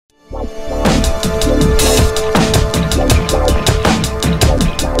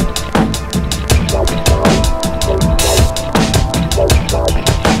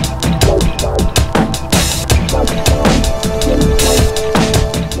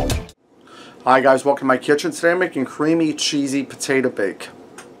Hi guys, welcome to my kitchen. Today I'm making creamy cheesy potato bake.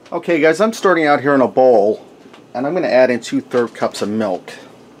 Okay guys, I'm starting out here in a bowl and I'm going to add in 2/3 cups of milk.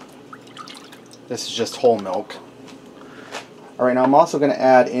 This is just whole milk. Alright, now I'm also going to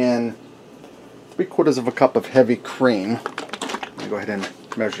add in 3/4 of a cup of heavy cream. Let me go ahead and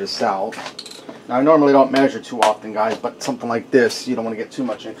measure this out. Now I normally don't measure too often guys, but something like this you don't want to get too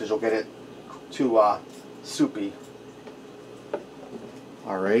much in because you'll get it too soupy.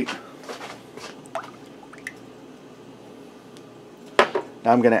 Alright.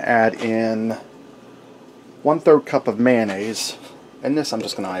 Now I'm going to add in 1/3 cup of mayonnaise, and this I'm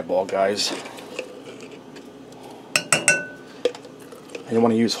just going to eyeball, guys. And you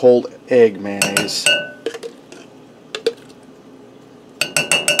want to use whole egg mayonnaise.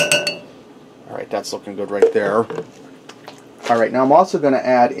 Alright, that's looking good right there. Alright, now I'm also going to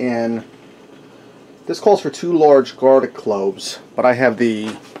add in, this calls for 2 large garlic cloves, but I have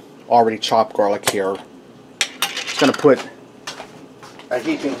the already chopped garlic here. Just going to put a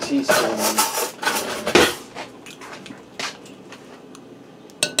heaping teaspoon in.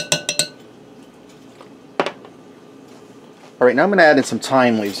 Alright, now I'm going to add in some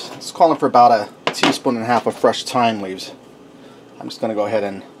thyme leaves. It's calling for about a 1.5 teaspoons of fresh thyme leaves. I'm just going to go ahead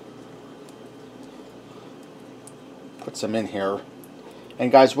and put some in here. And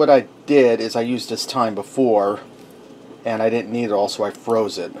guys, what I did is I used this thyme before and I didn't need it all, so I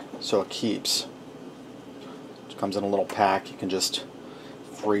froze it so it keeps. It comes in a little pack. You can just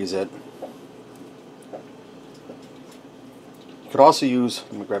freeze it. You could also use,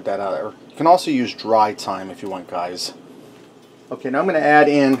 let me grab that out of there. You can also use dry thyme if you want, guys. Okay, now I'm going to add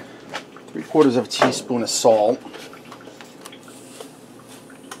in 3/4 of a teaspoon of salt.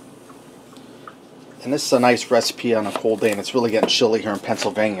 And this is a nice recipe on a cold day, and it's really getting chilly here in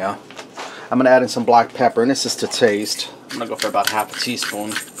Pennsylvania. I'm going to add in some black pepper, and this is to taste. I'm going to go for about 1/2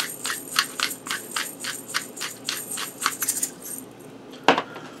 teaspoon.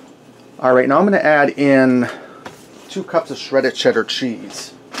 Alright, now I'm going to add in 2 cups of shredded cheddar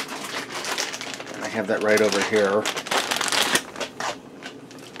cheese. And I have that right over here.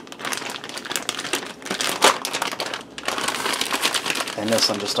 And this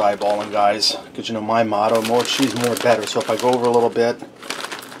I'm just eyeballing, guys, because you know my motto, more cheese, more better. So if I go over a little bit,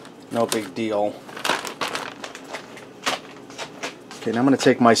 no big deal. Okay, now I'm going to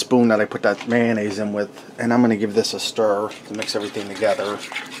take my spoon that I put that mayonnaise in with, and I'm going to give this a stir to mix everything together.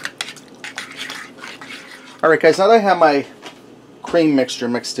 Alright guys, now that I have my cream mixture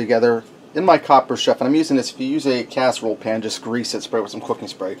mixed together in my copper chef, and I'm using this, if you use a casserole pan, just grease it, spray it with some cooking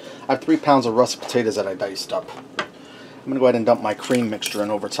spray. I have 3 pounds of russet potatoes that I diced up. I'm going to go ahead and dump my cream mixture in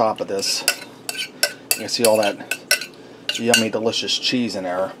over top of this. You can see all that yummy, delicious cheese in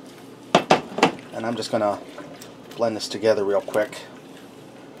there. And I'm just going to blend this together real quick.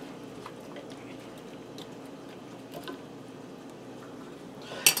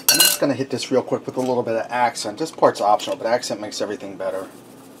 I'm just going to hit this real quick with a little bit of accent. This part's optional, but accent makes everything better.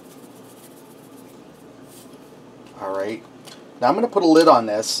 Alright. Now I'm going to put a lid on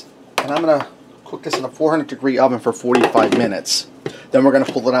this, and I'm going to cook this in a 400-degree oven for 45 minutes. Then we're going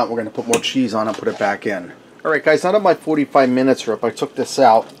to pull it out, and we're going to put more cheese on it and put it back in. Alright guys, now that my 45 minutes are up, I took this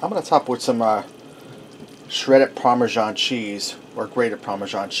out. I'm going to top it with some shredded Parmesan cheese, or grated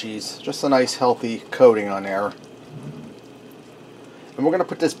Parmesan cheese. Just a nice healthy coating on there. And we're going to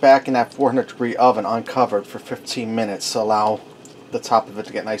put this back in that 400-degree oven uncovered for 15 minutes to allow the top of it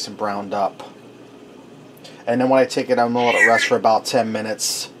to get nice and browned up. And then when I take it, I'm going to let it rest for about 10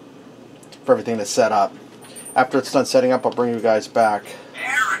 minutes for everything to set up. After it's done setting up, I'll bring you guys back.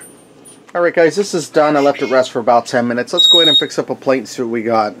 Alright guys, this is done. I left it rest for about 10 minutes. Let's go ahead and fix up a plate and see what we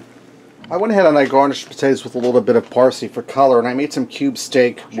got. I went ahead and I garnished potatoes with a little bit of parsley for color, and I made some cube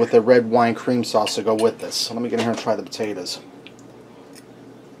steak with a red wine cream sauce to go with this. So let me get in here and try the potatoes.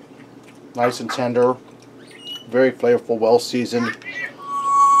 Nice and tender, very flavorful, well seasoned.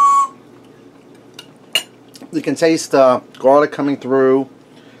 You can taste the garlic coming through,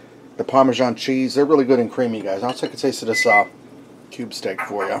 the Parmesan cheese. They're really good and creamy, guys. I'll take a taste of this cube steak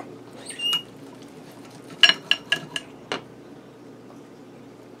for you.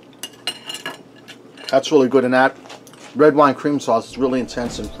 That's really good, and that red wine cream sauce is really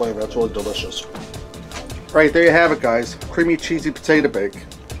intense in flavor. That's really delicious. Right, there you have it, guys. Creamy cheesy potato bake.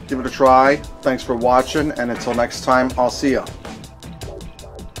 Give it a try. Thanks for watching, and until next time, I'll see ya.